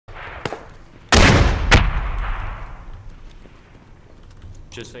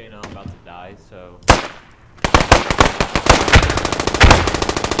Just so you know, I'm about to die, so...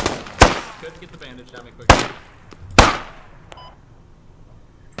 Good, get the bandage down me quick.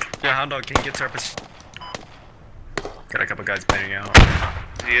 Yeah, Hound Dog, can you get to our position? Got a couple guys banging out.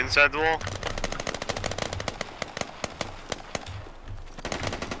 Is he inside the wall?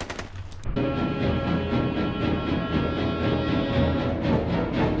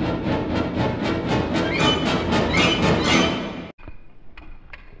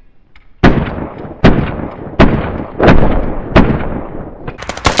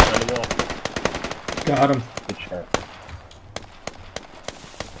 Got him. Good shot.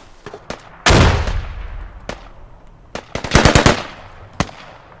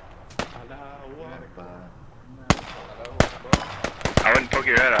 I wouldn't poke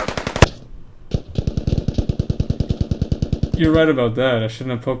your head out. You're right about that. I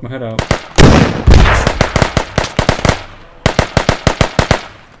shouldn't have poked my head out.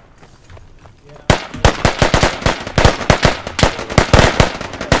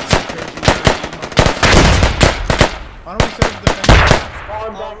 Why don't we serve the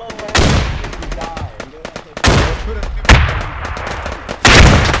defense?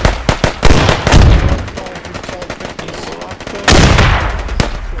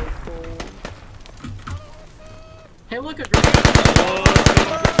 Hey, look at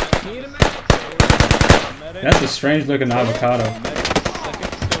Need a medic. That's a strange looking avocado.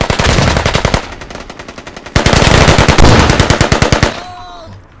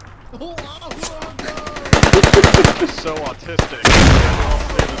 So autistic. All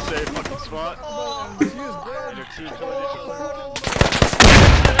stay in the same fucking spot.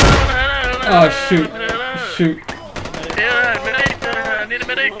 Oh shoot. Shoot. Yeah, medic, I need a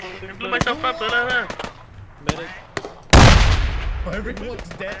medic. I blew myself up. Medic. Everyone's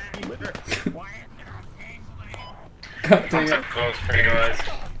dead. God dang it. Close for you guys.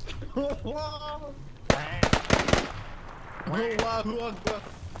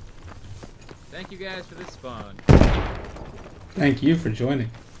 Thank you guys for this spawn. Thank you for joining.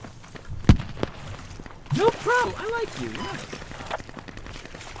 No problem. I like you. Nice.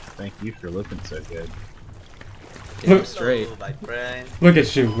 Thank you for looking so good. Look, Straight. look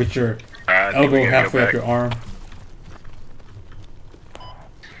at you with your elbow halfway up your arm.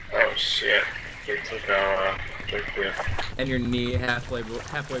 Oh shit. They took our objective. And your knee halfway below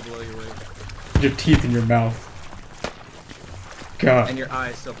your waist. Your teeth in your mouth. God. And your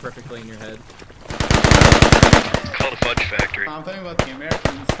eyes still perfectly in your head. It's called a fudge factory. I'm talking about the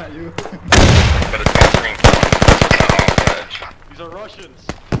Americans, not you. But it's not green. It's not all fudge. These are Russians.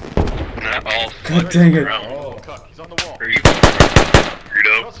 Not all God fudge. dang it. Oh, cuck. He's on the wall. Where are you?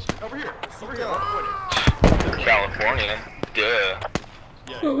 Weirdo. Over here. Over here. California. Duh.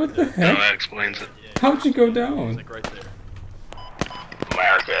 Yeah. Oh, what the No, heck? that explains it. How'd you go down? Like right there.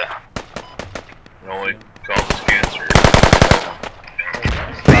 America. You only call this cancer.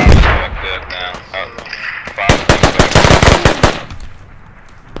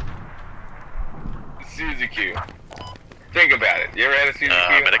 Suzuki. Think about it. You ever had a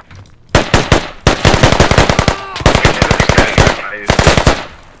Suzuki? Medic.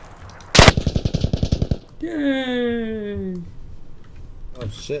 Yay! Oh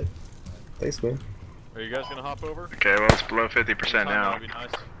shit. Thanks, man. Are you guys gonna hop over? Okay, well it's below 50% now. That'd be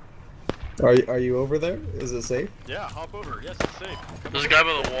nice. Are you over there? Is it safe? Yeah, hop over. Yes, it's safe. There's a guy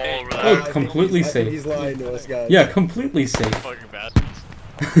by the wall over there. Oh, completely I think safe. he's lying to us, guys. Yeah, completely safe. Fucking bastards.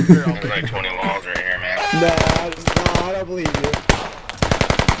 There's like 20 walls right here, man. Nah, I don't believe you.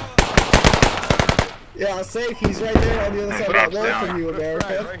 Yeah, safe. He's right there on the other side of that wall from you,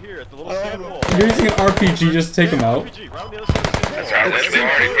 America. Right here at the little sand wall. You're using an RPG just to take him out. RPG, right on the other side of the sand That's wall. right, they've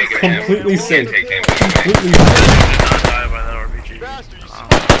already taken him. Completely safe. Take him. Completely Did not die by that RPG. Bastard, you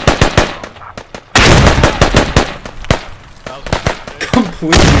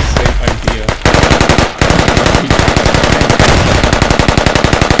completely safe.